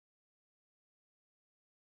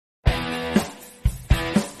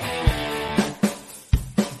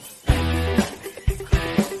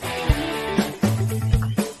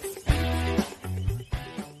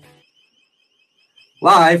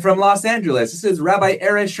Live from Los Angeles, this is Rabbi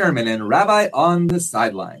Erez Sherman and Rabbi on the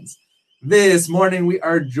Sidelines. This morning we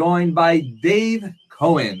are joined by Dave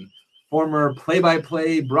Cohen, former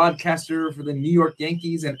play-by-play broadcaster for the New York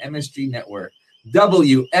Yankees and MSG Network,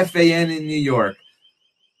 WFAN in New York.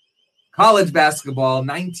 College basketball,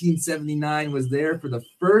 1979 was there for the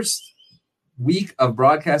first week of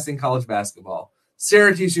broadcasting college basketball.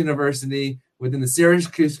 Syracuse University, within the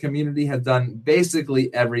Syracuse community, has done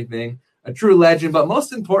basically everything. A true legend, but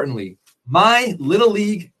most importantly, my Little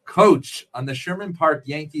League coach on the Sherman Park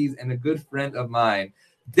Yankees and a good friend of mine,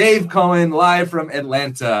 Dave Cohen, live from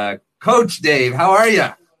Atlanta. Coach Dave, how are you?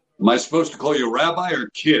 Am I supposed to call you rabbi or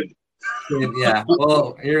kid? Yeah,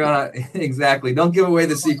 well, you're gonna exactly. Don't give away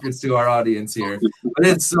the secrets to our audience here. But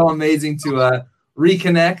it's so amazing to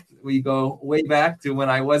reconnect. We go way back to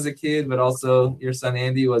when I was a kid, but also your son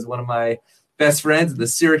Andy was one of my best friends at the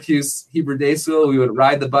Syracuse Hebrew Day School. We would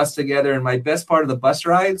ride the bus together, and my best part of the bus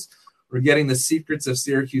rides were getting the secrets of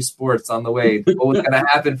Syracuse sports on the way. What was going to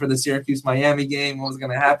happen for the Syracuse-Miami game? What was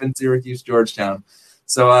going to happen Syracuse-Georgetown?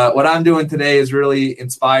 So what I'm doing today is really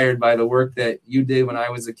inspired by the work that you did when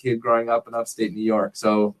I was a kid growing up in upstate New York.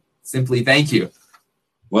 So simply thank you.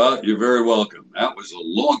 Well, you're very welcome. That was a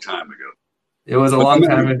long time ago. It was a long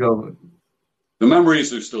time ago. The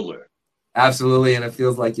memories are still there. Absolutely, and it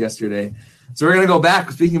feels like yesterday. So we're going to go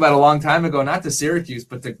back, speaking about a long time ago, not to Syracuse,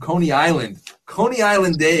 but to Coney Island. Coney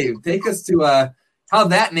Island Dave, take us to how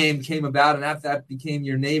that name came about and after that became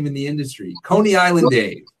your name in the industry. Coney Island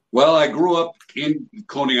Dave. Well, I grew up in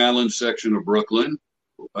Coney Island section of Brooklyn,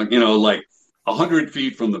 like 100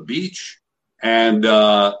 feet from the beach. And,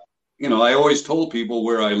 I always told people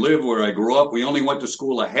where I live, where I grew up, we only went to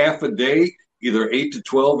school a half a day, either 8 to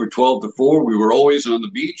 12 or 12 to 4. We were always on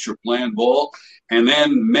the beach or playing ball. And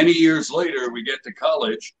then many years later, we get to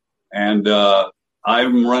college, and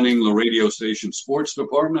I'm running the radio station sports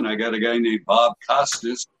department. I got a guy named Bob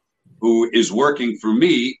Costas who is working for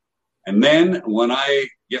me. And then when I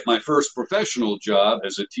get my first professional job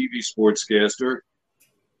as a TV sportscaster,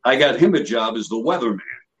 I got him a job as the weatherman.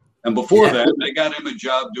 And before that, I got him a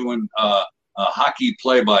job doing hockey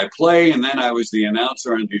play-by-play. And then I was the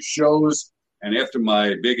announcer on his shows. And after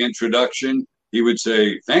my big introduction, he would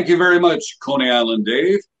say, "Thank you very much, Coney Island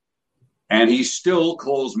Dave." And he still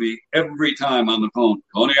calls me every time on the phone,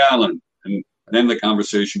 Coney Island. And then the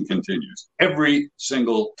conversation continues every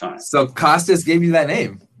single time. So Costas gave you that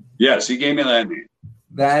name? Yes, he gave me that name.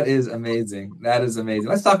 That is amazing. That is amazing.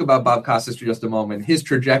 Let's talk about Bob Costas for just a moment, his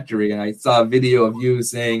trajectory. And I saw a video of you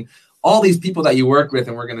saying all these people that you work with,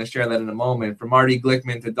 and we're going to share that in a moment, from Marty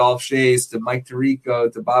Glickman to Dolph Schayes to Mike Tirico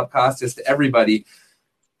to Bob Costas to everybody.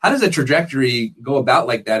 How does a trajectory go about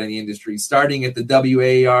like that in the industry, starting at the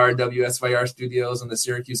WAR, WSYR studios on the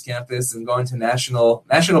Syracuse campus and going to national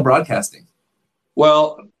broadcasting?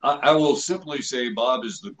 Well, I will simply say Bob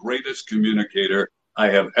is the greatest communicator I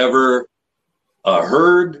have ever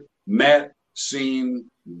heard, met, seen,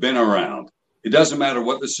 been around. It doesn't matter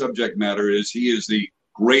what the subject matter is. He is the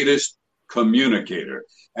greatest communicator.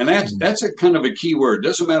 And that's a kind of a key word. It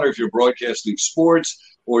doesn't matter if you're broadcasting sports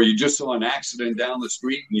or you just saw an accident down the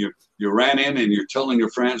street and you ran in and you're telling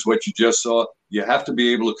your friends what you just saw. You have to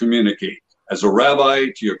be able to communicate. As a rabbi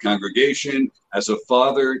to your congregation, as a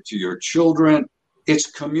father to your children,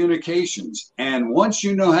 it's communications. And once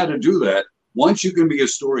you know how to do that, once you can be a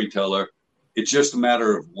storyteller, it's just a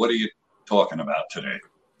matter of what are you talking about today.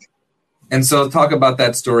 And so talk about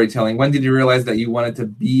that storytelling. When did you realize that you wanted to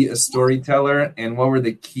be a storyteller, and what were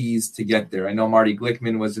the keys to get there? I know Marty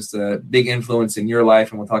Glickman was just a big influence in your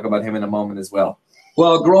life, and we'll talk about him in a moment as well.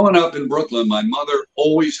 Well, growing up in Brooklyn, my mother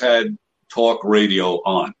always had talk radio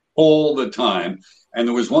on all the time. And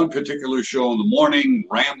there was one particular show in the morning,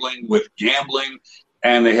 Rambling with Gambling,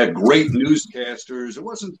 and they had great newscasters. It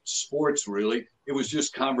wasn't sports, really. It was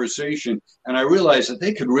just conversation. And I realized that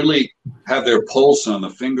they could really have their pulse on the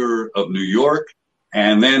finger of New York.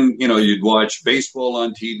 And then, you'd watch baseball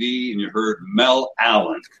on TV and you heard Mel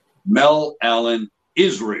Allen,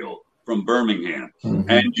 Israel from Birmingham. Mm-hmm.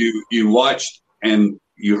 And you watched and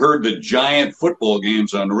you heard the giant football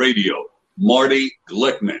games on radio, Marty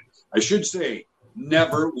Glickman. I should say,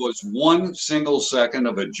 never was one single second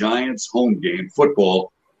of a Giants home game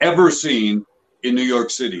football ever seen in New York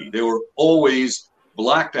City. They were always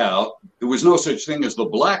blacked out. There was no such thing as the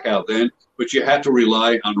blackout then, but you had to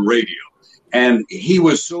rely on radio. And he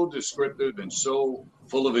was so descriptive and so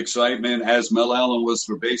full of excitement, as Mel Allen was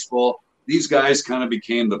for baseball. These guys kind of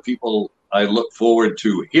became the people I look forward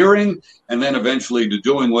to hearing and then eventually to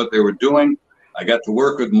doing what they were doing. I got to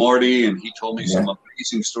work with Marty, and he told me some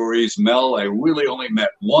amazing stories. Mel, I really only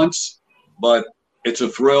met once, but it's a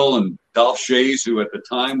thrill. And Dolph Schayes, who at the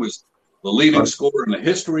time was the leading scorer in the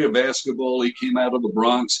history of basketball, he came out of the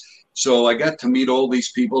Bronx. So I got to meet all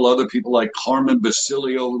these people, other people like Carmen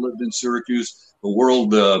Basilio, who lived in Syracuse, the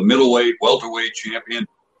world middleweight, welterweight champion.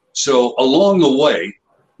 So along the way,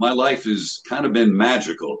 my life has kind of been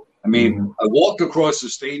magical. I mean, I walked across the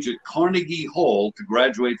stage at Carnegie Hall to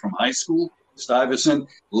graduate from high school, Stuyvesant.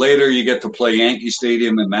 Later, you get to play Yankee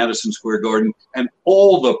Stadium and Madison Square Garden. And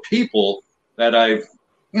all the people that I've,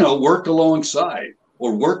 worked alongside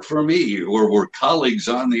or worked for me or were colleagues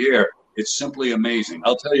on the air, it's simply amazing.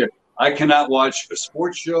 I'll tell you, I cannot watch a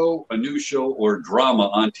sports show, a news show, or drama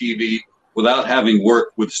on TV without having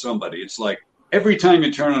worked with somebody. It's like every time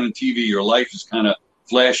you turn on a TV, your life is kind of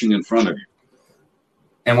flashing in front of you.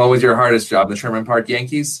 And what was your hardest job? The Sherman Park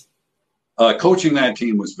Yankees? Coaching that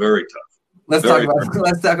team was very tough. Let's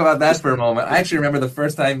talk about that for a moment. I actually remember the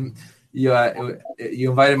first time you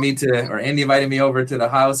invited me or Andy invited me over to the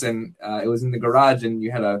house, and it was in the garage, and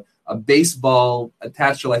you had a baseball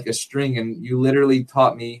attached to like a string, and you literally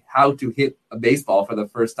taught me how to hit a baseball for the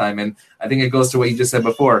first time. And I think it goes to what you just said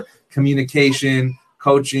before: communication,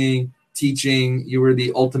 coaching, teaching. You were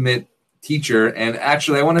the ultimate teacher. And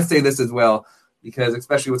actually, I want to say this as well, because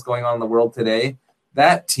especially what's going on in the world today,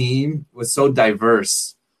 that team was so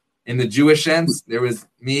diverse. In the Jewish sense, there was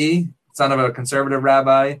me, son of a conservative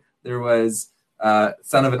rabbi. There was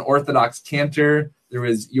son of an Orthodox cantor. There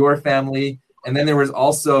was your family. And then there was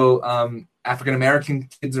also African-American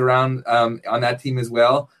kids around on that team as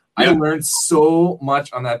well. Yeah. I learned so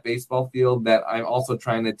much on that baseball field that I'm also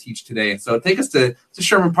trying to teach today. So take us to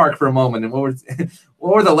Sherman Park for a moment. And what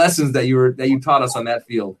were the lessons that you taught us on that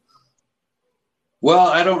field? Well,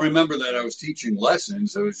 I don't remember that I was teaching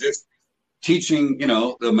lessons. I was just teaching,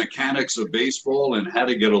 the mechanics of baseball and how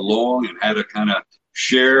to get along and how to kind of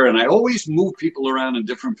share. And I always move people around in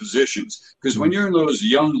different positions, because when you're in those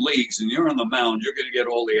young leagues and you're on the mound, you're going to get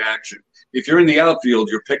all the action. If you're in the outfield,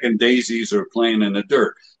 you're picking daisies or playing in the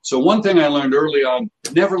dirt. So one thing I learned early on,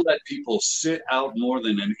 never let people sit out more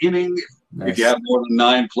than an inning. Nice. If you have more than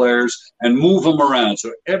 9 players, and move them around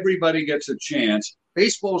so everybody gets a chance.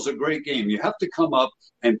 Baseball is a great game. You have to come up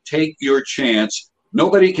and take your chance.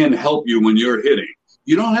 Nobody can help you when you're hitting.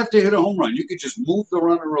 You don't have to hit a home run. You could just move the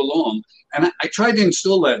runner along. And I tried to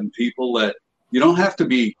instill that in people, that you don't have to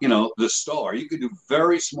be, the star. You can do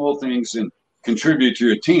very small things and contribute to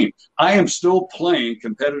your team. I am still playing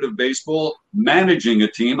competitive baseball, managing a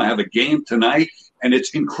team. I have a game tonight, and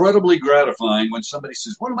it's incredibly gratifying when somebody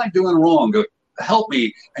says, "What am I doing wrong? Help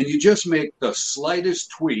me." And you just make the slightest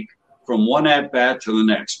tweak from one at-bat to the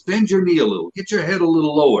next. Bend your knee a little. Get your head a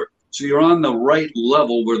little lower so you're on the right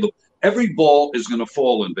level where every ball is going to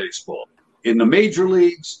fall in baseball. In the major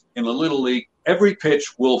leagues, in the little league, every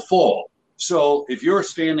pitch will fall. So if you're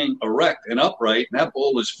standing erect and upright and that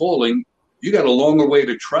ball is falling, you got a longer way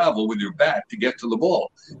to travel with your bat to get to the ball.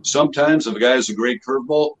 Sometimes if a guy has a great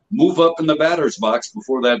curveball, move up in the batter's box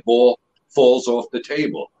before that ball falls off the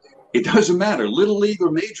table. It doesn't matter, little league or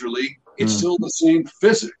major league, it's still the same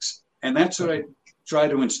physics. And that's what I try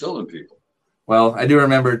to instill in people. Well, I do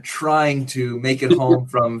remember trying to make it home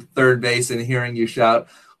from third base and hearing you shout,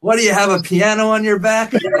 "What, do you have a piano on your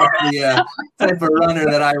back?" That's the type of runner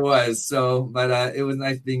that I was. So, but it was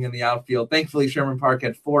nice being in the outfield. Thankfully, Sherman Park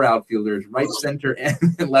had 4 outfielders, right center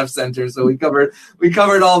and left center. So we covered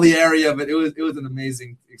all the area, but it was an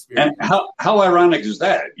amazing experience. And how ironic is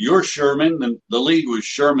that? You're Sherman, and the league was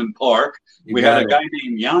Sherman Park. We had a guy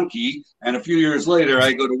named Yankee, and a few years later,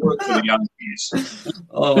 I go to work for the Yankees.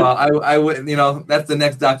 Oh, wow. I would, that's the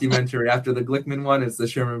next documentary after the Glickman one. It's the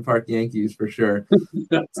Sherman Park Yankees for sure.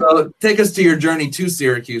 So take us to your journey to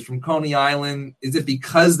Syracuse from Coney Island. Is it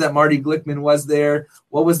because that Marty Glickman was there?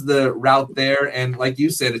 What was the route there? And like you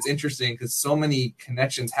said, it's interesting because so many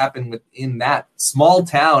connections happen within that small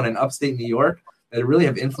town in upstate New York that really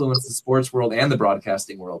have influenced the sports world and the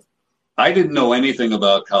broadcasting world. I didn't know anything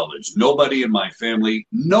about college. Nobody in my family,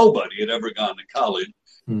 nobody had ever gone to college.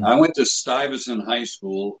 I went to Stuyvesant High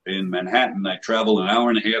School in Manhattan. I traveled an hour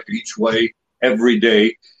and a half each way every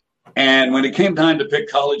day. And when it came time to pick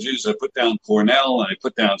colleges, I put down Cornell and I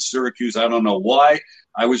put down Syracuse. I don't know why.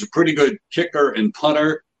 I was a pretty good kicker and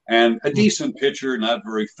punter and a decent pitcher, not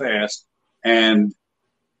very fast. And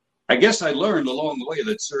I guess I learned along the way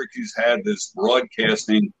that Syracuse had this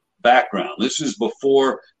broadcasting background. This is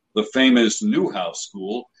before the famous Newhouse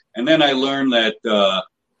School. And then I learned that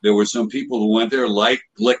there were some people who went there like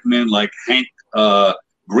Glickman, like Hank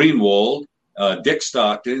Greenwald, Dick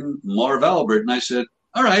Stockton, Marv Albert. And I said,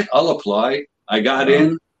 all right, I'll apply. I got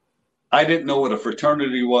in. I didn't know what a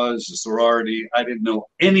fraternity was, a sorority. I didn't know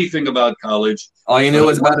anything about college. All you knew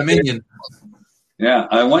was about Dominion. Yeah,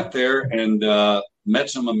 I went there and met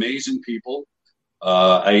some amazing people.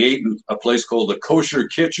 I ate in a place called the Kosher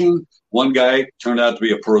Kitchen. One guy turned out to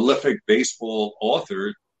be a prolific baseball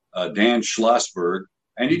author, Dan Schlossberg,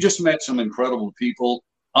 and you just met some incredible people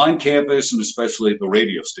on campus and especially at the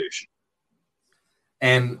radio station.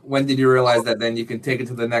 And when did you realize that then you can take it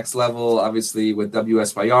to the next level? Obviously, with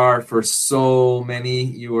WSYR, for so many,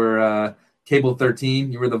 you were Cable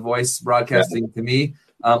 13. You were the voice broadcasting to me.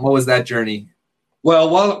 What was that journey?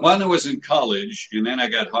 Well, while I was in college, and then I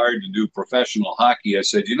got hired to do professional hockey, I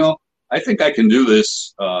said, I think I can do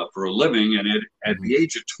this for a living. And at the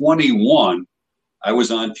age of 21, I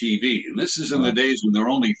was on TV. And this is in the days when there were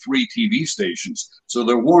only 3 TV stations. So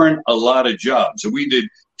there weren't a lot of jobs. So we did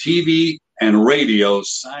TV and radio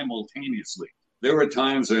simultaneously. There were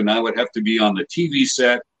times when I would have to be on the TV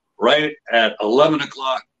set right at 11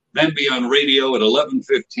 o'clock, then be on radio at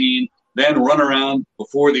 11:15, then run around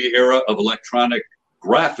before the era of electronic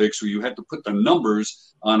graphics where you had to put the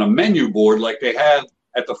numbers on a menu board like they have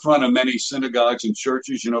at the front of many synagogues and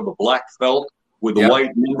churches, the black felt with the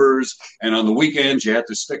white numbers. And on the weekends, you had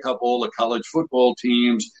to stick up all the college football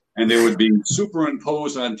teams, and they would be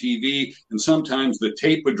superimposed on TV. And sometimes the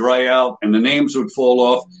tape would dry out and the names would fall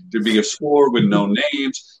off. There'd be a score with no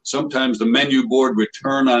names. Sometimes the menu board would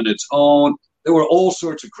turn on its own. There were all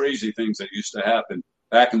sorts of crazy things that used to happen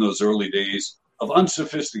back in those early days of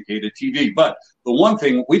unsophisticated TV. But the one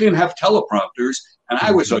thing, we didn't have teleprompters, and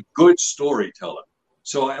I was a good storyteller.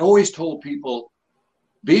 So I always told people,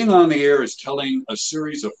 being on the air is telling a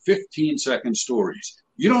series of 15-second stories.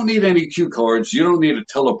 You don't need any cue cards. You don't need a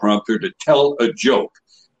teleprompter to tell a joke.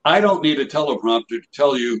 I don't need a teleprompter to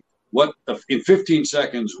tell you in 15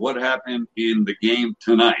 seconds what happened in the game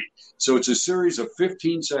tonight. So it's a series of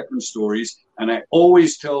 15-second stories, and I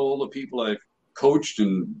always tell all the people I've coached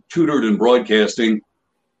and tutored in broadcasting,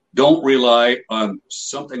 don't rely on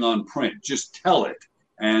something on print. Just tell it,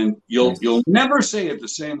 and you'll never say it the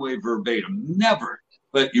same way verbatim, never.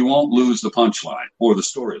 But you won't lose the punchline or the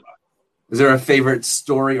storyline. Is there a favorite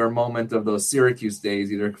story or moment of those Syracuse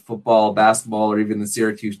days, either football, basketball, or even the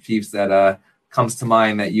Syracuse Chiefs that comes to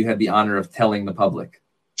mind that you had the honor of telling the public?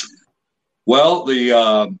 Well,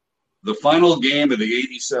 the final game of the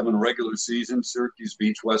 87 regular season, Syracuse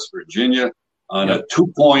beats West Virginia on a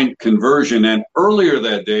 2-point conversion. And earlier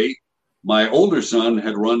that day, my older son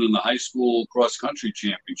had run in the high school cross-country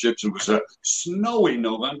championships. It was a snowy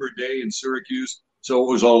November day in Syracuse. So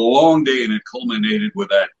it was a long day, and it culminated with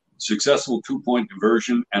that successful 2-point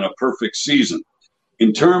conversion and a perfect season.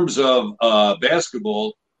 In terms of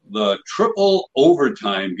basketball, the triple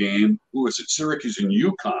overtime game, Syracuse and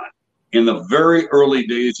UConn, in the very early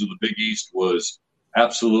days of the Big East was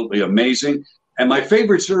absolutely amazing. And my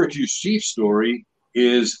favorite Syracuse Chiefs story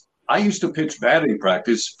is I used to pitch batting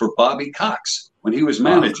practice for Bobby Cox when he was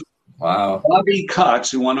manager. Wow. Bobby Cox,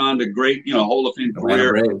 who went on to great, Hall of Fame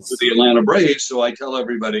career with the Atlanta Braves. So I tell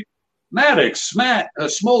everybody, Maddox,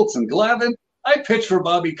 Smoltz, and Glavine, I pitched for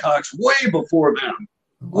Bobby Cox way before them.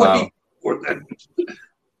 Wow.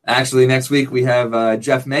 Actually, next week we have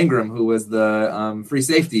Jeff Mangrum, who was the free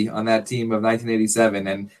safety on that team of 1987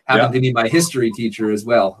 and happened to be my history teacher as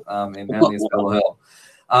well in Manlius Fellow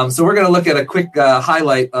Hill. So we're going to look at a quick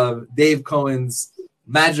highlight of Dave Cohen's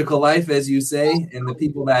magical life, as you say, and the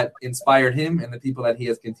people that inspired him and the people that he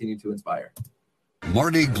has continued to inspire.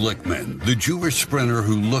 Marty Glickman, the Jewish sprinter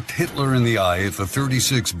who looked Hitler in the eye at the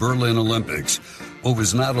 36 Berlin Olympics, but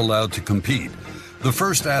was not allowed to compete. The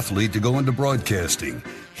first athlete to go into broadcasting.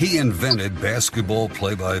 He invented basketball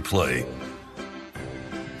play-by-play.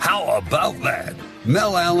 How about that?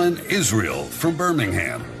 Mel Allen Israel from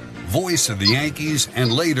Birmingham, voice of the Yankees,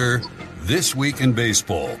 and later, This Week in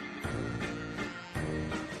Baseball.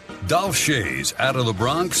 Dolph Schayes, out of the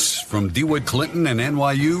Bronx, from DeWitt Clinton and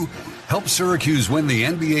NYU, helped Syracuse win the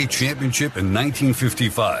NBA championship in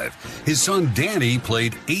 1955. His son Danny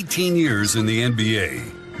played 18 years in the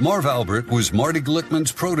NBA. Marv Albert was Marty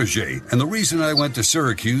Glickman's protege, and the reason I went to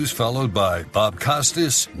Syracuse, followed by Bob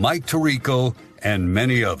Costas, Mike Tirico, and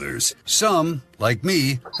many others. Some, like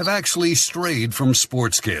me, have actually strayed from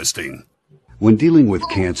sportscasting. When dealing with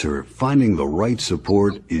cancer, finding the right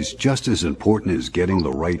support is just as important as getting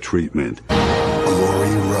the right treatment.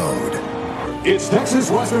 Glory Road. It's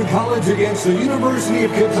Texas Western College against the University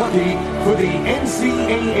of Kentucky for the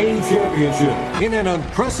NCAA Championship. In an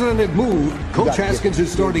unprecedented move, Coach Haskins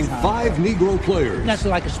is starting 5 Negro players. That's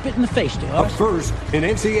like a spit in the face to us. Up first in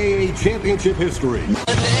NCAA Championship history.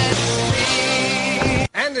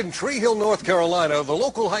 And in Tree Hill, North Carolina, the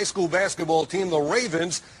local high school basketball team, the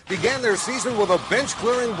Ravens, began their season with a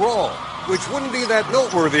bench-clearing brawl, which wouldn't be that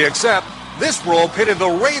noteworthy except This role pitted the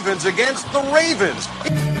Ravens against the Ravens.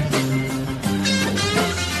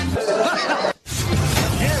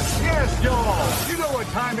 Yes, y'all. You know what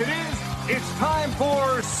time it is. It's time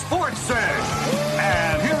for Sports Sesh.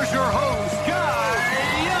 And here's your host, Guy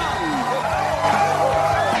Young.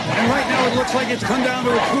 And right now it looks like it's come down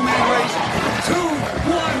to a two-man race. 2, 1,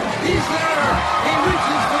 he's there. He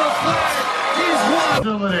reaches for the flag. He's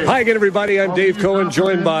won. Hi again, everybody. I'm Dave Cohen,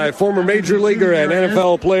 joined by former Major Leaguer and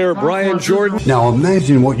NFL player Brian Jordan. Now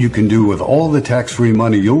imagine what you can do with all the tax-free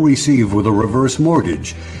money you'll receive with a reverse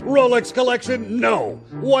mortgage. Rolex collection? No.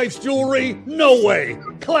 Wife's jewelry? No way.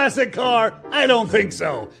 Classic car? I don't think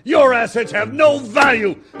so. Your assets have no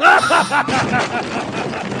value.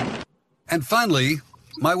 And finally,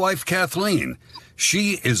 my wife Kathleen.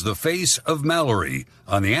 She is the face of Mallory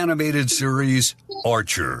on the animated series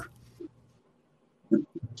Archer.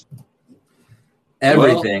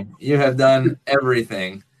 Everything. You have done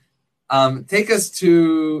everything. Take us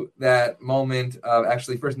to that moment of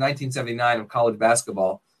actually first 1979 of college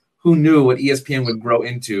basketball. Who knew what ESPN would grow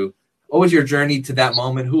into? What was your journey to that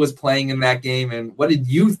moment? Who was playing in that game? And what did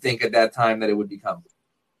you think at that time that it would become?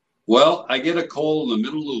 Well, I get a call in the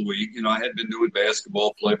middle of the week. You know, I had been doing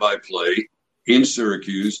basketball play-by-play in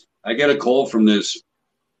Syracuse. I get a call from this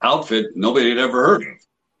outfit nobody had ever heard of.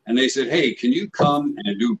 And they said, hey, can you come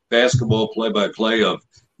and do basketball play-by-play of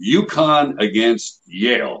UConn against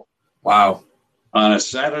Yale? Wow. On a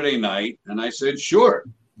Saturday night. And I said, sure.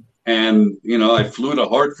 And, you know, I flew to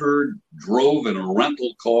Hartford, drove in a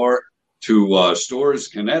rental car to Storrs,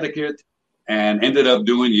 Connecticut, and ended up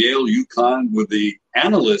doing Yale UConn with the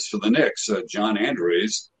analyst for the Knicks, John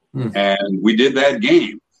Andres. And we did that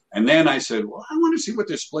game. And then I said, well, I want to see what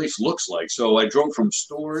this place looks like. So I drove from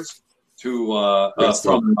Storrs to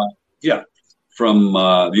from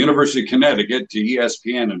the University of Connecticut to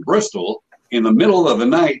ESPN in Bristol in the middle of the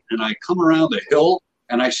night. And I come around the hill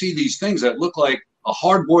and I see these things that look like a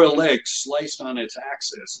hard-boiled egg sliced on its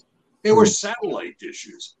axis. They were satellite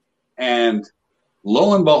dishes. And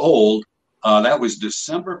lo and behold, that was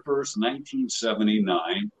December 1st,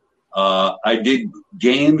 1979. I did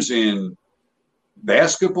games in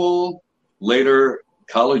basketball, later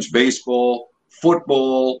college baseball,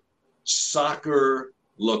 football, soccer,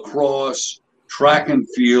 lacrosse, track and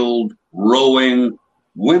field, rowing,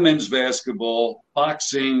 women's basketball,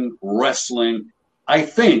 boxing, wrestling. I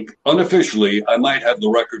think, unofficially, I might have the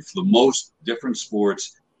record for the most different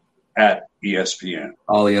sports at ESPN.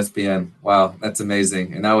 All ESPN. Wow, that's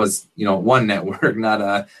amazing. And that was, you know, one network, not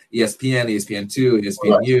ESPN, ESPN2,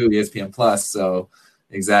 ESPNU, ESPN Plus. So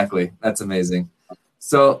exactly. That's amazing.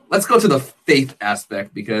 So let's go to the faith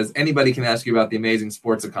aspect, because anybody can ask you about the amazing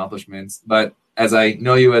sports accomplishments. But as I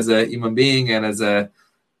know you as a human being and as a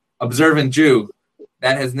observant Jew,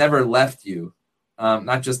 that has never left you.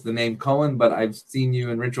 Not just the name Cohen, but I've seen you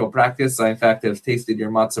in ritual practice. I, in fact, have tasted your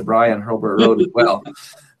matzah brai on Hurlburt Road as well.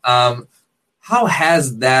 How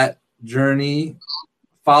has that journey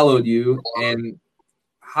followed you, and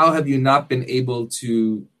how have you not been able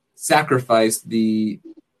to sacrifice the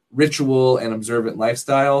ritual and observant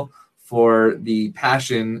lifestyle for the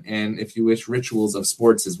passion and, if you wish, rituals of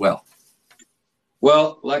sports as well?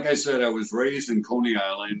 Well, like I said, I was raised in Coney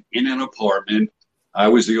Island in an apartment. I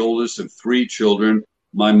was the oldest of 3 children.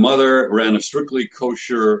 My mother ran a strictly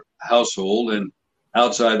kosher household and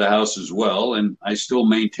outside the house as well, and I still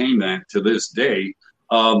maintain that to this day.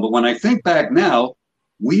 But when I think back now,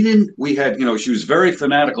 we had, you know, she was very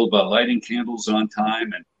fanatical about lighting candles on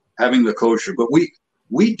time and having the kosher, but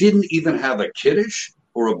we didn't even have a kiddush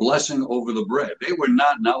or a blessing over the bread. They were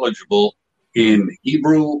not knowledgeable in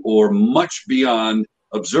Hebrew or much beyond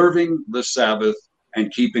observing the Sabbath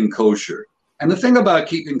and keeping kosher. And the thing about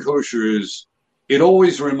keeping kosher is it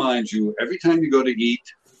always reminds you every time you go to eat,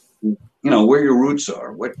 you know, where your roots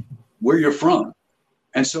are, where you're from.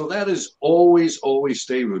 And so that has always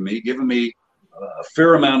stayed with me, given me a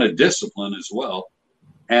fair amount of discipline as well.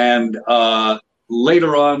 And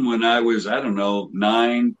later on, when I was,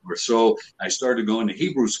 9 or so, I started going to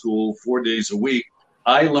Hebrew school 4 days a week.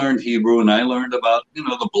 I learned Hebrew and I learned about, you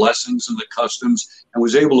know, the blessings and the customs, and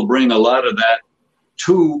was able to bring a lot of that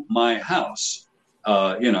to my house,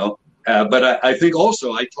 but I think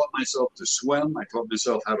also I taught myself to swim. I taught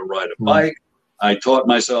myself how to ride a bike. I taught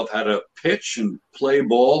myself how to pitch and play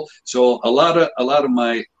ball. So a lot of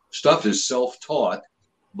my stuff is self-taught,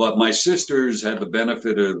 but my sisters had the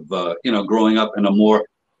benefit of, growing up in a more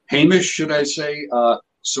Hamish, should I say,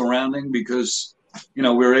 surrounding, because, you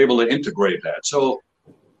know, we were able to integrate that. So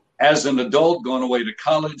as an adult going away to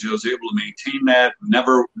college, I was able to maintain that.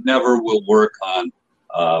 Never will work on,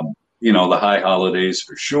 the high holidays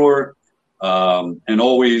for sure. And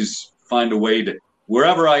always find a way to,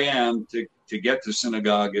 wherever I am, to get to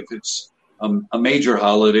synagogue, if it's a major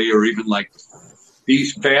holiday or even like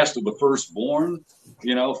Feast Fast of the Firstborn,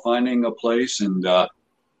 finding a place. And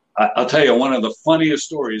I'll tell you, one of the funniest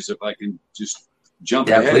stories, if I can just jump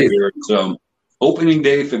ahead please. here, it's opening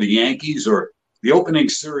day for the Yankees, or the opening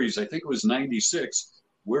series, I think it was 96.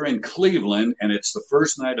 We're in Cleveland, and it's the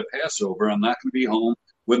first night of Passover. I'm not going to be home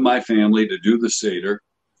with my family to do the Seder.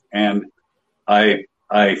 And I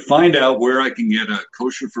find out where I can get a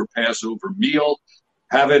kosher for Passover meal,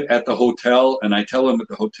 have it at the hotel, and I tell them at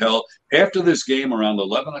the hotel, after this game around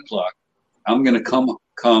 11 o'clock, I'm going to come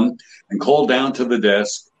and call down to the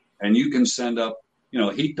desk, and you can send up,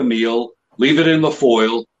 heat the meal, leave it in the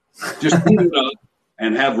foil, just heat it up,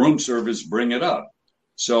 and have room service bring it up.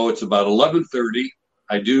 So it's about 11:30.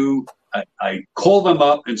 I call them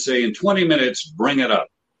up and say, in 20 minutes, bring it up.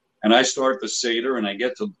 And I start the Seder, and I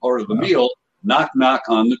get to the part of the meal, knock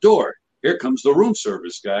on the door. Here comes the room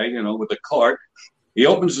service guy, with a cart. He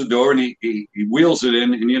opens the door, and he wheels it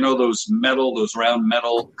in, and those round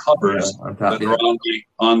metal covers that are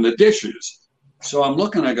on the dishes. So I'm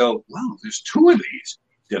looking, I go, wow, there's two of these.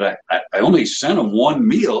 I only sent him one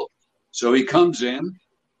meal. So he comes in,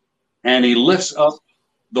 and he lifts up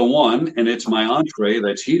the one, and it's my entree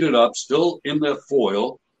that's heated up, still in the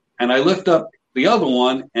foil. And I lift up the other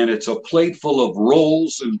one, and it's a plate full of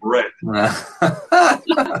rolls and bread. I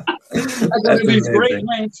go to these great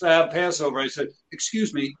lengths to have Passover. I said,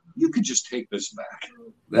 excuse me, you could just take this back.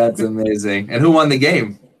 That's amazing. And who won the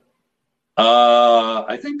game?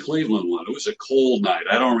 I think Cleveland won. It was a cold night.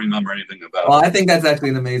 I don't remember anything about it. Well, I think that's actually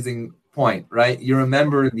an amazing point, right? You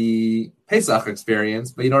remember the Pesach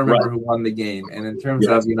experience, but you don't remember who won the game. And in terms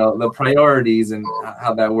of, the priorities and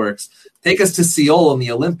how that works, take us to Seoul in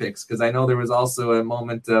the Olympics, because I know there was also a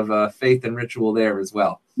moment of faith and ritual there as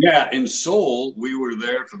well. Yeah, in Seoul, we were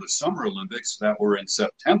there for the Summer Olympics that were in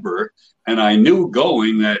September, and I knew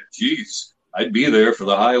going that, I'd be there for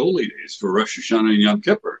the High Holy Days, for Rosh Hashanah and Yom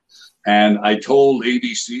Kippur. And I told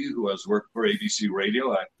ABC, who I was working for, ABC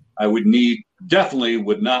Radio, I definitely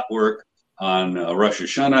would not work on Rosh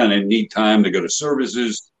Hashanah, and I need time to go to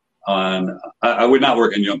services I would not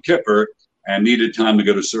work on Yom Kippur and needed time to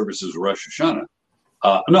go to services Rosh Hashanah.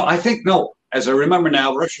 No. As I remember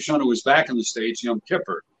now, Rosh Hashanah was back in the States. Yom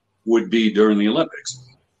Kippur would be during the Olympics.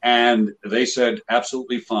 And they said,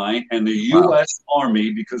 absolutely fine. And the U.S.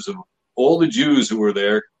 Army, because of all the Jews who were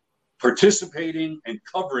there participating and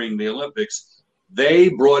covering the Olympics, they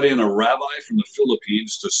brought in a rabbi from the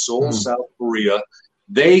Philippines to Seoul, South Korea.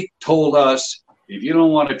 They told us, if you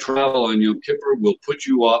don't want to travel on Yom Kippur, we'll put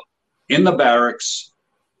you up in the barracks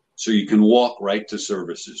so you can walk right to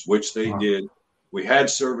services, which they did. We had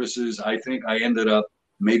services. I think I ended up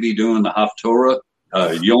maybe doing the Haftorah,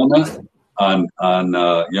 Yonah, on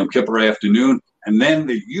Yom Kippur afternoon. And then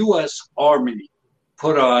the U.S. Army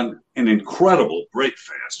put on an incredible break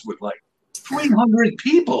fast with like 300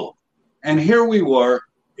 people. And here we were.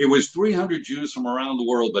 It was 300 Jews from around the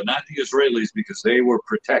world, but not the Israelis, because they were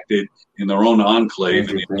protected in their own enclave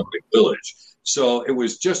in the Olympic Village. So it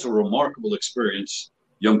was just a remarkable experience.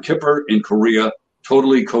 Yom Kippur in Korea,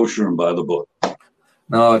 totally kosher and by the book.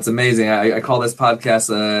 No, it's amazing. I call this podcast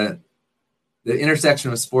the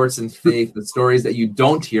intersection of sports and faith, the stories that you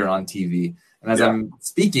don't hear on TV. And as I'm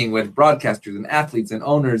speaking with broadcasters and athletes and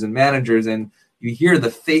owners and managers, and you hear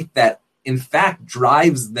the faith that, in fact,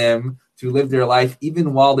 drives them to live their life,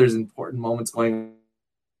 even while there's important moments going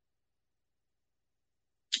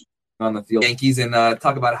on the field. Yankees, and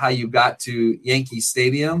talk about how you got to Yankee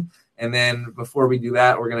Stadium. And then before we do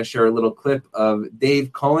that, we're going to share a little clip of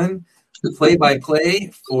Dave Cohen,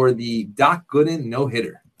 play-by-play for the Doc Gooden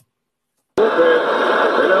no-hitter. They're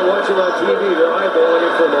not watching on TV. They're eyeballing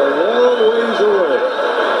it from a long ways away.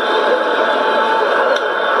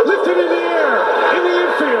 Lifted in the air, in the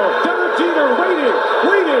infield. Derek Jeter waiting.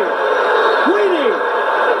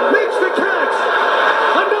 Makes the catch.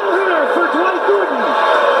 A no-hitter for Dwight Gooden.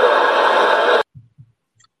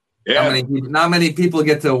 Yeah. Not many people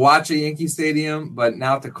get to watch a Yankee Stadium, but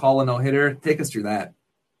now to call a no-hitter, take us through that.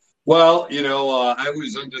 Well, I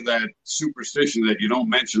was under that superstition that you don't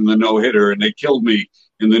mention the no-hitter, and they killed me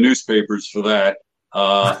in the newspapers for that.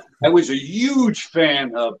 I was a huge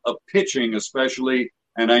fan of pitching, especially,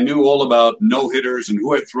 and I knew all about no-hitters and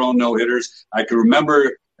who had thrown no-hitters. I can remember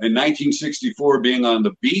in 1964 being on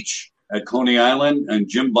the beach at Coney Island, and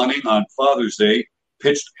Jim Bunning on Father's Day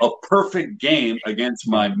pitched a perfect game against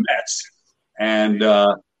my Mets. And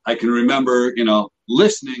I can remember,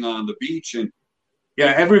 listening on the beach, and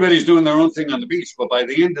everybody's doing their own thing on the beach. But by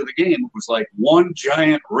the end of the game, it was like one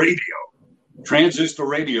giant radio. Transistor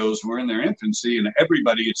radios were in their infancy, and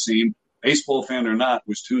everybody, it seemed, baseball fan or not,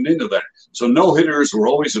 was tuned into that. So no-hitters were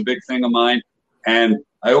always a big thing of mine. And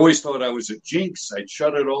I always thought I was a jinx. I'd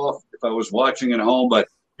shut it off if I was watching at home. But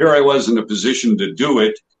here I was in a position to do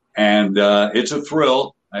it. And it's a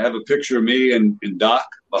thrill. I have a picture of me and Doc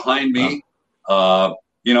behind me.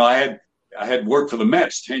 You know, I had worked for the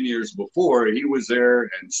Mets 10 years before. He was there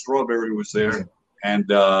and Strawberry was there.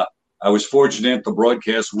 And I was fortunate the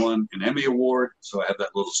broadcast won an Emmy Award. So I have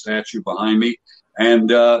that little statue behind me. And,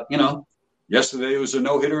 you know, yesterday it was a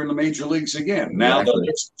no-hitter in the major leagues again. Now the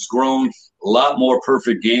list has grown, a lot more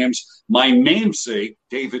perfect games. My namesake,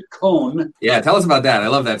 David Cone. Yeah, tell us about that. I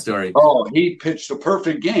love that story. Oh, he pitched a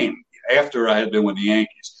perfect game after I had been with the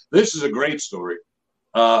Yankees. This is a great story.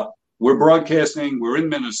 We're broadcasting. We're in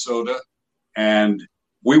Minnesota, and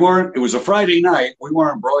it was a Friday night. We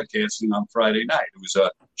weren't broadcasting on Friday night. It was a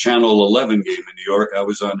Channel 11 game in New York. I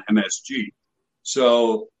was on MSG.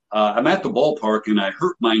 So I'm at the ballpark, and I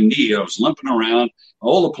hurt my knee. I was limping around.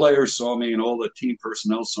 All the players saw me, and all the team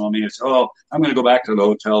personnel saw me. I said, I'm going to go back to the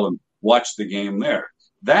hotel and watch the game there.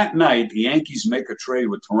 That night, the Yankees make a trade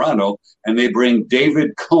with Toronto, and they bring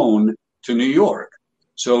David Cone to New York.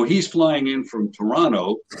 So he's flying in from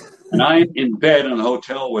Toronto, and I'm in bed in a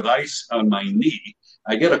hotel with ice on my knee.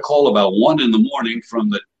 I get a call about 1 a.m. from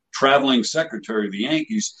the traveling secretary of the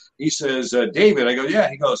Yankees. He says, David, I go, yeah.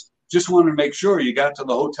 He goes, just wanted to make sure you got to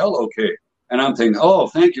the hotel okay. And I'm thinking,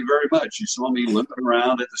 thank you very much. You saw me limping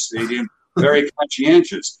around at the stadium, very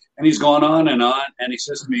conscientious. And he's gone on, and he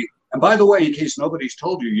says to me, and by the way, in case nobody's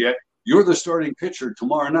told you yet, you're the starting pitcher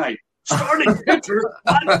tomorrow night. Starting pitcher?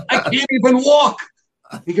 I can't even walk.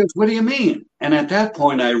 He goes, what do you mean? And at that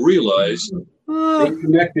point, I realized they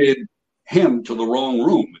connected him to the wrong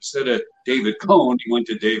room. Instead of David Cone, he went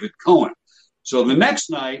to David Cohen. So the next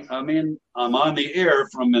night, I'm on the air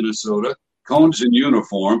from Minnesota. Cohen's in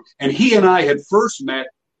uniform. And he and I had first met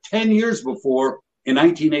 10 years before in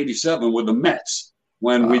 1987 with the Mets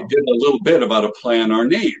when we did a little bit about a play on our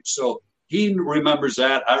name. So he remembers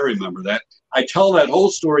that. I remember that. I tell that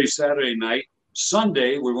whole story Saturday night.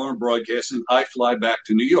 Sunday, we weren't broadcasting. I fly back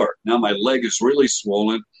to New York. Now my leg is really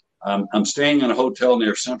swollen. I'm staying in a hotel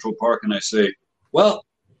near Central Park, and I say, well,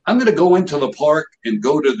 I'm going to go into the park and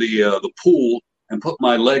go to the pool and put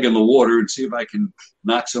my leg in the water and see if I can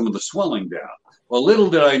knock some of the swelling down. Well, little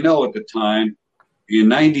did I know at the time, in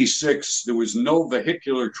 96, there was no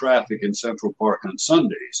vehicular traffic in Central Park on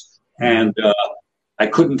Sundays. And I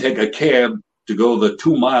couldn't take a cab to go the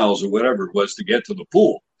 2 miles or whatever it was to get to the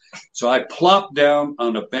pool. So I plopped down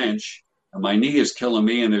on a bench, and my knee is killing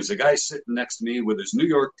me. And there's a guy sitting next to me with his New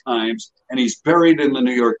York Times, and he's buried in the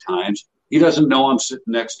New York Times. He doesn't know I'm sitting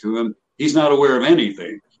next to him. He's not aware of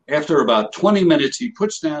anything. After about 20 minutes, he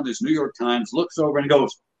puts down his New York Times, looks over, and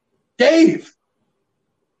goes, Dave,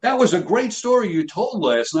 that was a great story you told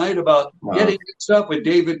last night about getting mixed up with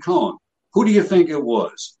David Cone. Who do you think it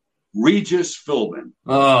was? Regis Philbin.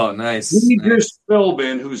 Oh, nice. Regis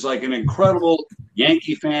Philbin, who's like an incredible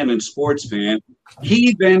Yankee fan and sports fan.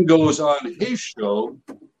 He then goes on his show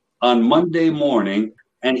on Monday morning,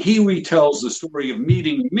 and he retells the story of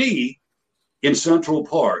meeting me in Central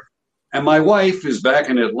Park. And my wife is back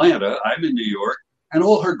in Atlanta. I'm in New York. And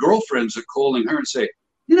all her girlfriends are calling her and say,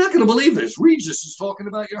 you're not going to believe this. Regis is talking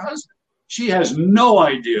about your husband. She has no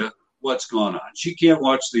idea what's going on. She can't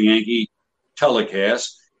watch the Yankee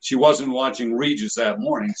telecast. She wasn't watching Regis that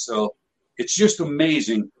morning. So it's just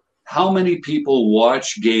amazing how many people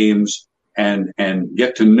watch games and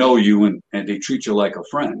get to know you and they treat you like a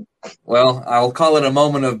friend. Well, I'll call it a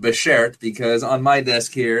moment of Beshert because on my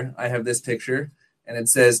desk here, I have this picture. And it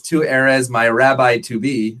says, to Erez, my rabbi to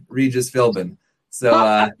be, Regis Philbin. So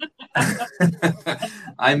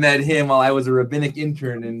I met him while I was a rabbinic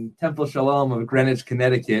intern in Temple Shalom of Greenwich,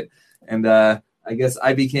 Connecticut. And I guess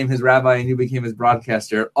I became his rabbi and you became his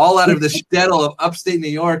broadcaster, all out of the shtetl of upstate New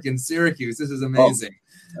York and Syracuse. This is amazing.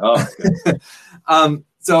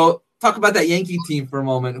 So talk about that Yankee team for a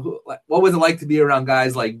moment. What was it like to be around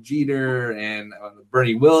guys like Jeter and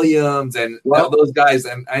Bernie Williams and all those guys?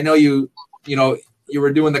 And I know you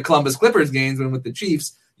were doing the Columbus Clippers games when with the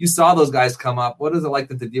Chiefs. You saw those guys come up. What is it like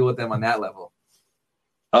to deal with them on that level?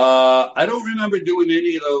 I don't remember doing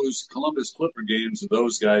any of those Columbus Clipper games with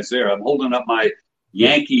those guys there. I'm holding up my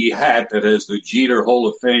Yankee hat that has the Jeter Hall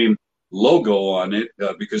of Fame logo on it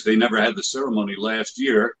because they never had the ceremony last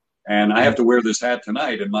year. And I have to wear this hat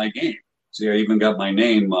tonight in my game. See, I even got my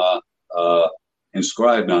name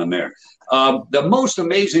inscribed on there. The most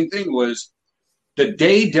amazing thing was the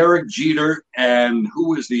day Derek Jeter and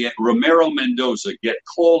Ramiro Mendoza get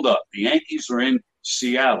called up. The Yankees are in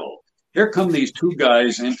Seattle. Here come these two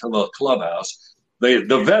guys into the clubhouse.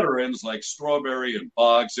 The veterans like Strawberry and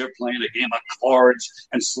Boggs, they're playing a game of cards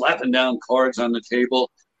and slapping down cards on the table.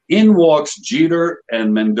 In walks Jeter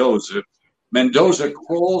and Mendoza. Mendoza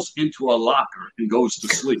crawls into a locker and goes to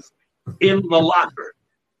sleep in the locker.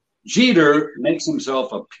 Jeter makes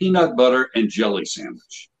himself a peanut butter and jelly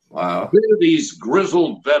sandwich. Wow. Here are these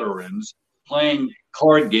grizzled veterans playing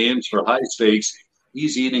card games for high stakes.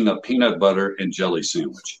 He's eating a peanut butter and jelly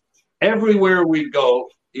sandwich. Everywhere we go,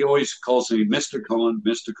 he always calls me Mr. Cohen,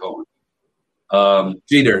 Mr. Cohen.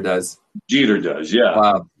 Jeter does. Jeter does, yeah.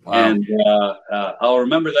 Wow. And I'll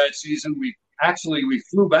remember that season. We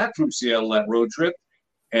flew back from Seattle that road trip.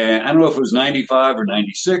 And I don't know if it was 95 or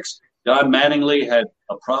 96. Don Mattingly had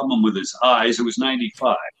a problem with his eyes. It was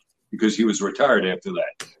 95 because he was retired after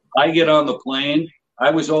that. I get on the plane.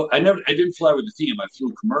 I didn't fly with the team. I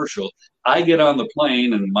flew commercial. I get on the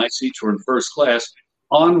plane, and my seats were in first class.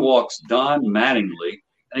 On walks Don Mattingly,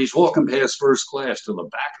 and he's walking past first class to the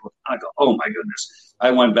back of it. I go, oh, my goodness.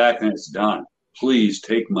 I went back, and it's Don. Please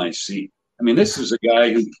take my seat. I mean, this is a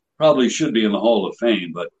guy who probably should be in the Hall of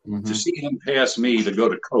Fame, but to see him pass me to go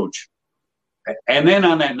to coach. And then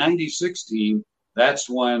on that 96 team, that's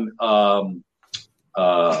when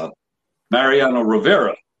Mariano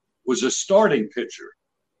Rivera was a starting pitcher,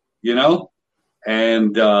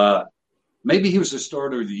 and maybe he was a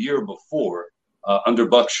starter the year before under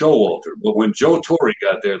Buck Showalter. But when Joe Torre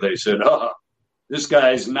got there, they said, this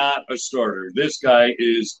guy's not a starter. This guy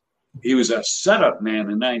he was a setup man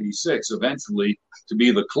in 96, eventually to be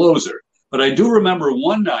the closer. But I do remember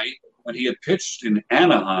one night when he had pitched in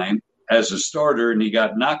Anaheim as a starter, and he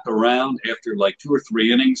got knocked around after like 2 or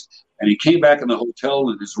 3 innings, and he came back in the hotel,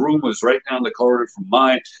 and his room was right down the corridor from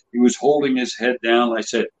mine. He was holding his head down. I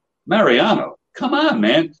said, Mariano, come on,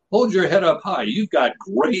 man. Hold your head up high. You've got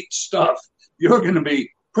great stuff. You're going to be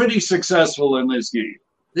pretty successful in this game.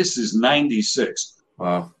 This is 96.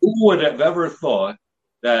 Wow. Who would have ever thought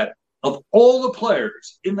that of all the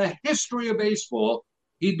players in the history of baseball,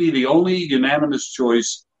 he'd be the only unanimous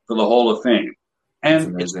choice for the Hall of Fame?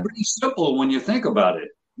 And it's pretty simple when you think about it.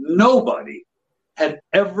 Nobody had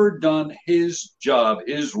ever done his job,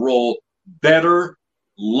 his role better,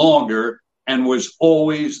 longer, and was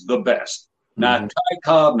always the best. Not Ty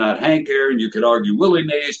Cobb, not Hank Aaron. You could argue Willie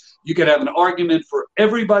Mays. You could have an argument for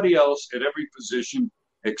everybody else at every position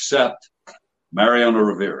except Mariano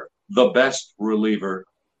Rivera, the best reliever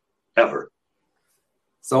ever.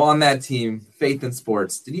 So on that team, faith in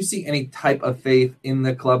sports, did you see any type of faith in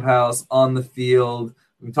the clubhouse, on the field?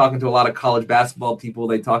 I'm talking to a lot of college basketball people.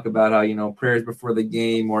 They talk about how, prayers before the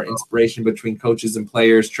game or inspiration between coaches and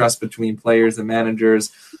players, trust between players and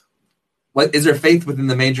managers. What is there faith within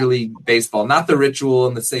the Major League Baseball? Not the ritual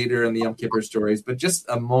and the Seder and the Yom Kippur stories, but just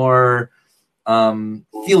a more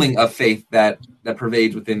feeling of faith that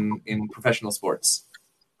pervades in professional sports.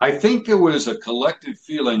 I think there was a collective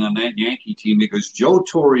feeling on that Yankee team because Joe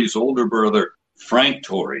Torre's older brother, Frank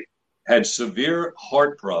Torre, had severe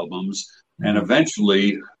heart problems and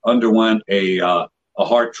eventually underwent a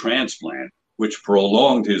heart transplant, which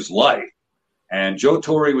prolonged his life. And Joe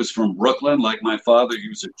Torre was from Brooklyn, like my father. He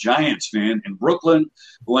was a Giants fan in Brooklyn,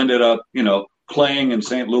 who ended up, playing in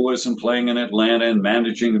St. Louis and playing in Atlanta and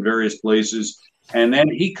managing in various places. And then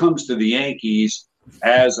he comes to the Yankees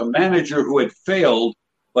as a manager who had failed,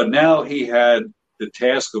 but now he had the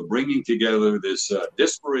task of bringing together this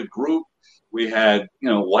disparate group. We had,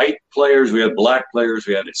 white players, we had black players,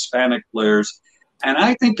 we had Hispanic players. And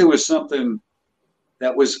I think there was something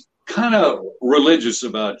that was kind of religious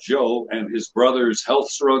about Joe and his brother's health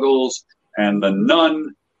struggles and the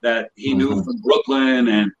nun that he knew from Brooklyn.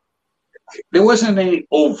 And there wasn't any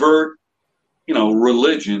overt,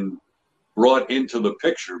 religion brought into the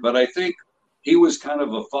picture. But I think he was kind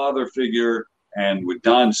of a father figure. And with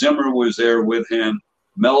Don Zimmer was there with him.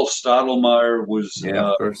 Mel Stottlemyre was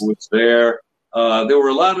there. There were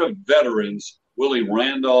a lot of veterans, Willie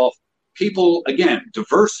Randolph, people, again,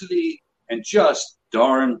 diversity and just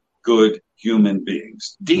darn good human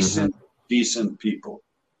beings, decent people.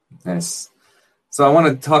 Nice. So I want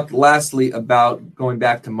to talk lastly about going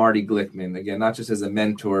back to Marty Glickman, again, not just as a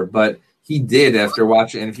mentor, but he did after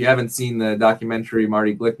watching. And if you haven't seen the documentary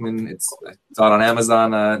Marty Glickman, it's out on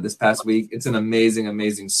Amazon this past week. It's an amazing,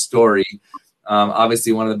 amazing story.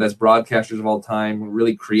 Obviously, one of the best broadcasters of all time,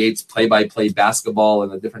 really creates play-by-play basketball in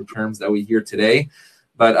the different terms that we hear today.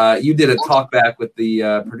 But you did a talk back with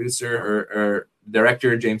the producer or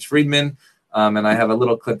director, James Friedman, and I have a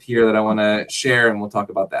little clip here that I want to share, and we'll talk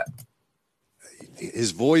about that.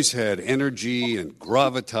 His voice had energy and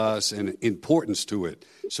gravitas and importance to it.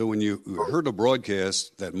 So when you heard a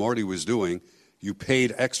broadcast that Marty was doing, you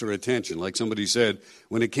paid extra attention. Like somebody said,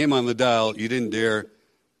 when it came on the dial, you didn't dare,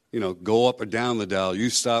 go up or down the dial. You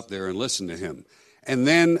stopped there and listened to him. And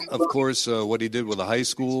then, of course, what he did with the high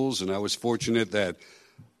schools, and I was fortunate that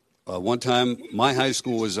one time my high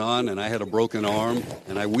school was on and I had a broken arm,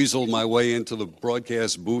 and I weaseled my way into the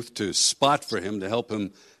broadcast booth to spot for him to help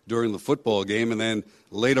him during the football game. And then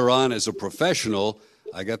later on as a professional,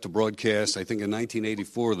 I got to broadcast, I think in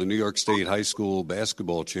 1984, the New York State High School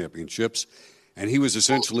Basketball Championships, and he was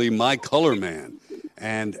essentially my color man.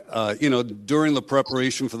 And, during the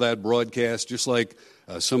preparation for that broadcast, just like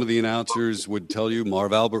some of the announcers would tell you,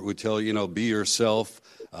 Marv Albert would tell you, be yourself,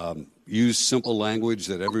 use simple language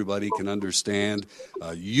that everybody can understand,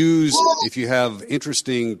 if you have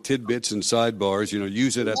interesting tidbits and sidebars,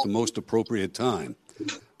 use it at the most appropriate time.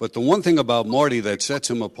 But the one thing about Marty that sets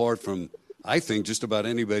him apart from, I think, just about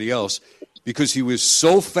anybody else, because he was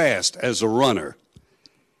so fast as a runner,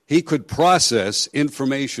 he could process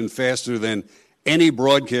information faster than any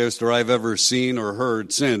broadcaster I've ever seen or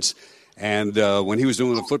heard since. And when he was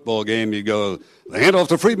doing a football game, you'd go, the handoff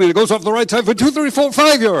to Friedman, it goes off the right side for 2, 3, 4,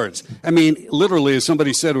 5 yards. I mean, literally, as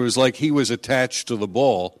somebody said, it was like he was attached to the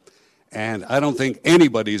ball. And I don't think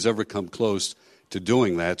anybody's ever come close to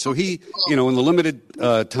doing that. So he, in the limited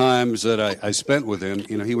times that I spent with him,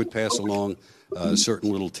 he would pass along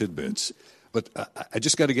certain little tidbits. But I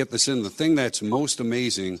just got to get this in. The thing that's most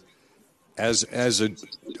amazing as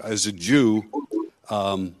a Jew,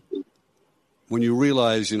 when you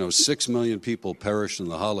realize, 6 million people perished in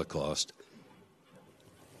the Holocaust,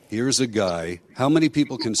 here's a guy. How many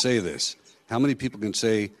people can say this? How many people can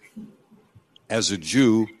say, as a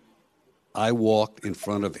Jew, I walked in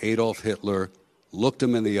front of Adolf Hitler, looked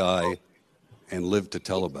him in the eye, and lived to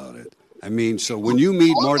tell about it? I mean, so when you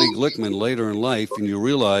meet Marty Glickman later in life and you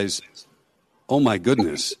realize, oh my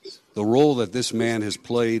goodness, the role that this man has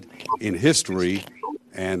played in history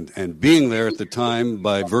and being there at the time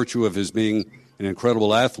by virtue of his being an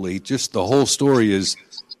incredible athlete, just the whole story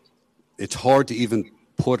it's hard to even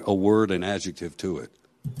put a word, an adjective to it.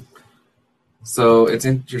 So it's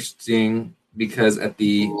interesting because at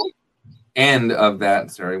the end of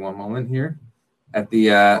that, sorry, one moment here. At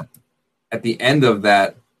the end of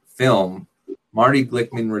that film, Marty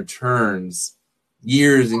Glickman returns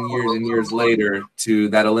years and years and years later to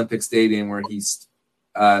that Olympic Stadium where he's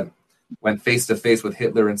went face to face with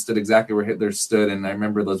Hitler and stood exactly where Hitler stood. And I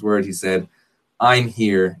remember those words. He said, "I'm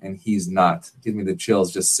here and he's not." It gives me the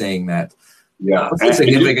chills just saying that. Yeah. What's the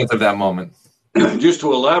significance of that moment? Just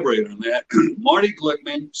to elaborate on that, Marty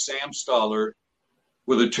Glickman, Sam Stoller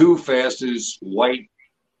were the two fastest white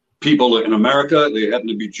people in America. They happen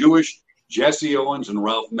to be Jewish, Jesse Owens and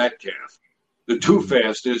Ralph Metcalf. The two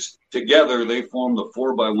fastest together, they formed the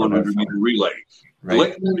 4x100 meter relay.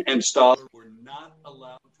 Right. Glickman and Stoller were not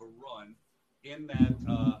allowed to run in that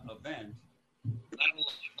event. Not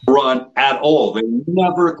allowed to run at all. They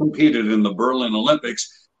never competed in the Berlin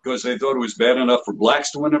Olympics because they thought it was bad enough for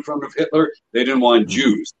blacks to win in front of Hitler. They didn't want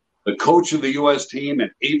Jews. The coach of the U.S. team,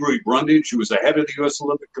 and Avery Brundage, who was the head of the U.S.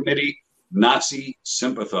 Olympic Committee, Nazi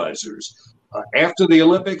sympathizers. After the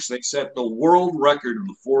Olympics, they set the world record of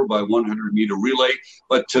the 4x100 meter relay.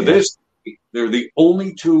 But to this, they're the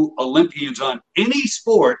only two Olympians on any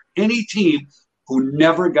sport, any team, who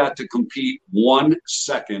never got to compete 1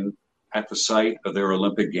 second at the site of their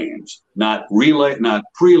Olympic Games. Not relay, not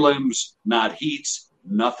prelims, not heats,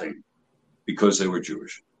 nothing, because they were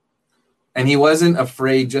Jewish. And he wasn't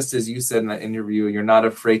afraid, just as you said in that interview, you're not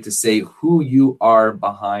afraid to say who you are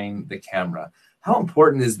behind the camera. How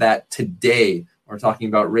important is that today? We're talking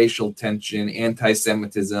about racial tension,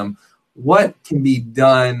 anti-Semitism. What can be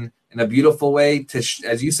done in a beautiful way to,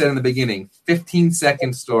 as you said in the beginning,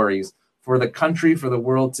 15-second stories for the country, for the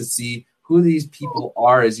world to see who these people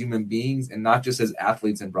are as human beings and not just as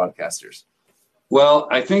athletes and broadcasters? Well,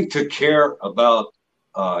 I think to care about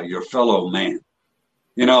your fellow man.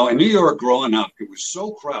 In New York growing up, it was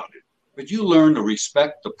so crowded, but you learn to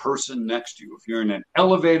respect the person next to you. If you're in an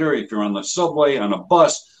elevator, if you're on the subway, on a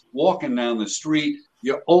bus, walking down the street,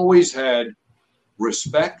 you always had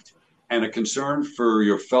respect and a concern for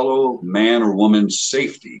your fellow man or woman's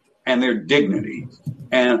safety and their dignity.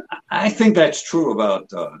 And I think that's true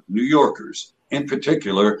about New Yorkers in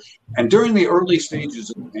particular. And during the early stages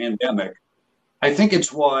of the pandemic, I think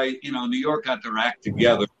it's why, New York got their act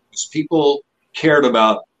together, because people cared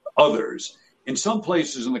about others. In some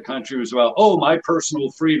places in the country, it was about, my personal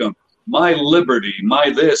freedom, my liberty, my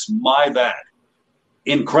this, my that.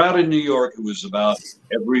 In crowded New York, it was about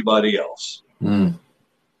everybody else.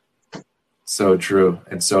 So true.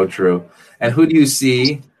 It's so true. And who do you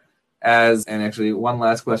see And actually one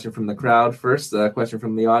last question from the crowd first, a question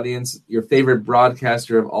from the audience, your favorite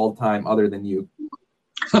broadcaster of all time other than you?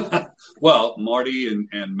 Well, Marty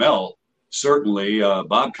and Mel, certainly.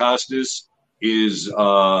 Bob Costas is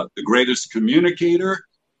the greatest communicator.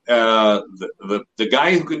 The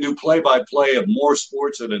guy who can do play-by-play of more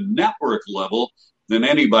sports at a network level than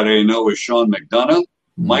anybody I know is Sean McDonough.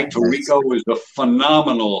 Mike Tirico is a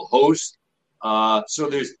phenomenal host. So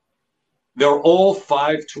they're all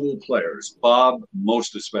five-tool players. Bob,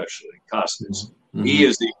 most especially, Costas. Mm-hmm. He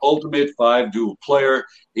is the ultimate five-tool player.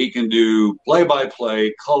 He can do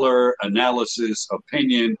play-by-play, color, analysis,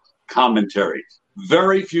 opinion, commentary.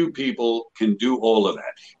 Very few people can do all of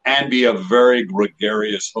that and be a very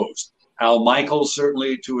gregarious host. Al Michaels,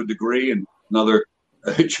 certainly to a degree, and another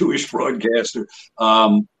Jewish broadcaster.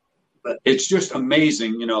 It's just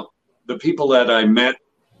amazing, the people that I met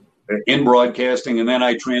in broadcasting, and then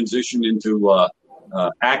I transitioned into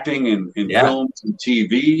acting in films and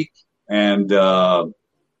TV, and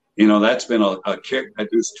that's been a kick.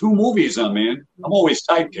 There's two movies I'm in. I'm always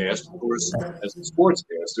typecast, of course, as a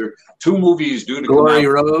sportscaster. Two movies due to Glory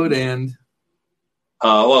Road and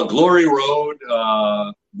Glory Road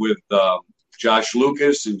with Josh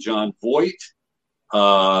Lucas and John Voight.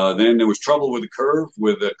 Then there was Trouble with the Curve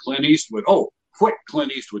with Clint Eastwood. Oh, quick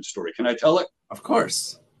Clint Eastwood story. Can I tell it? Of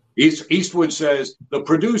course. Eastwood says the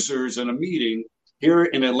producers in a meeting here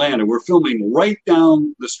in Atlanta were filming right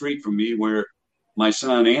down the street from me where my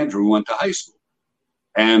son Andrew went to high school.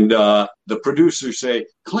 And the producers say,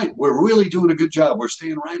 Clint, we're really doing a good job. We're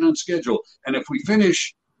staying right on schedule. And if we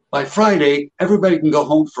finish by Friday, everybody can go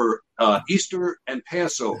home for Easter and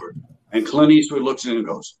Passover. And Clint Eastwood looks in and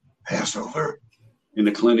goes, Passover? In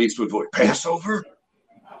the Clint Eastwood voice, Passover?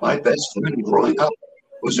 My best friend growing up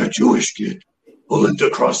was a Jewish kid who lived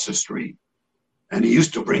across the street. And he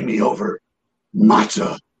used to bring me over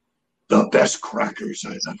matzah, the best crackers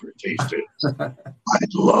I've ever tasted. I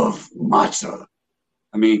love matzah.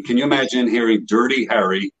 I mean, can you imagine hearing Dirty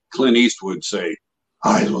Harry, Clint Eastwood say,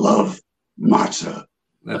 I love matzah?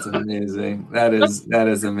 That's amazing. That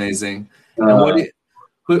is amazing. And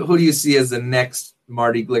who do you see as the next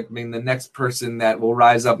Marty Glickman, the next person that will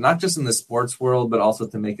rise up, not just in the sports world, but also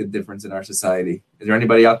to make a difference in our society? Is there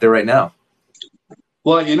anybody out there right now?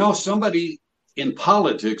 Well, somebody in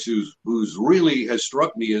politics who's really has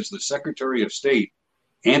struck me as the Secretary of State,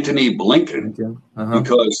 Antony Blinken,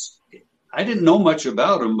 because I didn't know much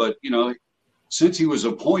about him, but, since he was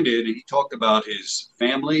appointed, he talked about his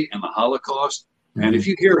family and the Holocaust. Mm-hmm. And if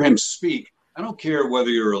you hear him speak, I don't care whether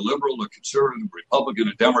you're a liberal, a conservative, Republican,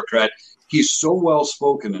 a Democrat, he's so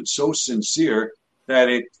well-spoken and so sincere that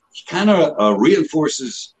it kind of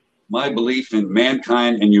reinforces my belief in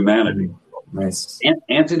mankind and humanity. Nice.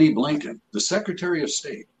 Antony Blinken, the Secretary of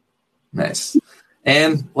State. Nice.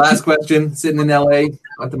 And last question, sitting in LA,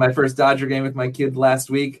 went to my first Dodger game with my kid last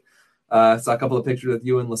week. Saw a couple of pictures with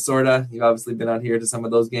you and Lasorda. You've obviously been out here to some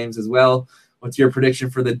of those games as well. What's your prediction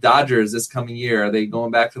for the Dodgers this coming year? Are they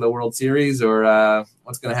going back to the World Series, or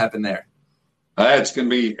what's going to happen there? It's going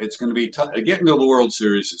to be tough. Getting to the World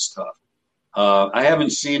Series is tough. I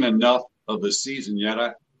haven't seen enough of the season yet.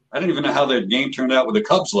 I don't even know how that game turned out with the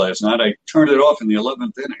Cubs last night. I turned it off in the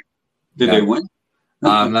 11th inning. Did they win?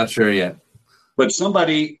 I'm not sure yet. But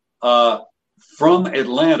somebody from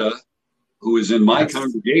Atlanta who is in my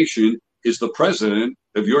congregation is the president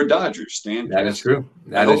of your Dodgers, Stan. That is true.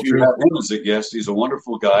 I hope you have him as a guest. He's a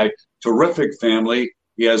wonderful guy, terrific family.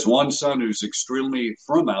 He has one son who's extremely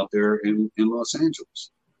from out there in Los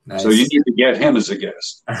Angeles. Nice. So you need to get him as a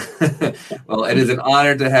guest. Well, it is an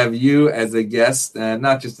honor to have you as a guest,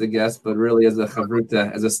 not just a guest, but really as a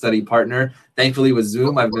chavruta, as a study partner. Thankfully, with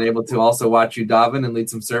Zoom, I've been able to also watch you daven and lead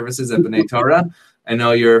some services at B'nai Torah. I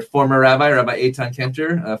know your former rabbi, Rabbi Eitan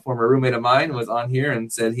Kenter, a former roommate of mine, was on here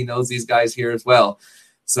and said he knows these guys here as well.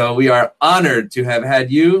 So we are honored to have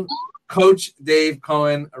had you, Coach Dave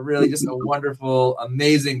Cohen, really just a wonderful,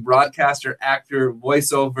 amazing broadcaster, actor,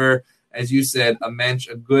 voiceover. As you said, a mensch,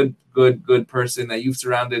 a good person that you've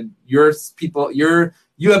surrounded your people.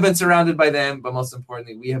 You have been surrounded by them, but most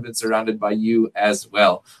importantly, we have been surrounded by you as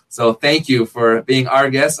well. So thank you for being our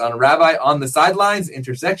guest on Rabbi on the Sidelines,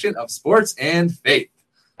 intersection of sports and faith.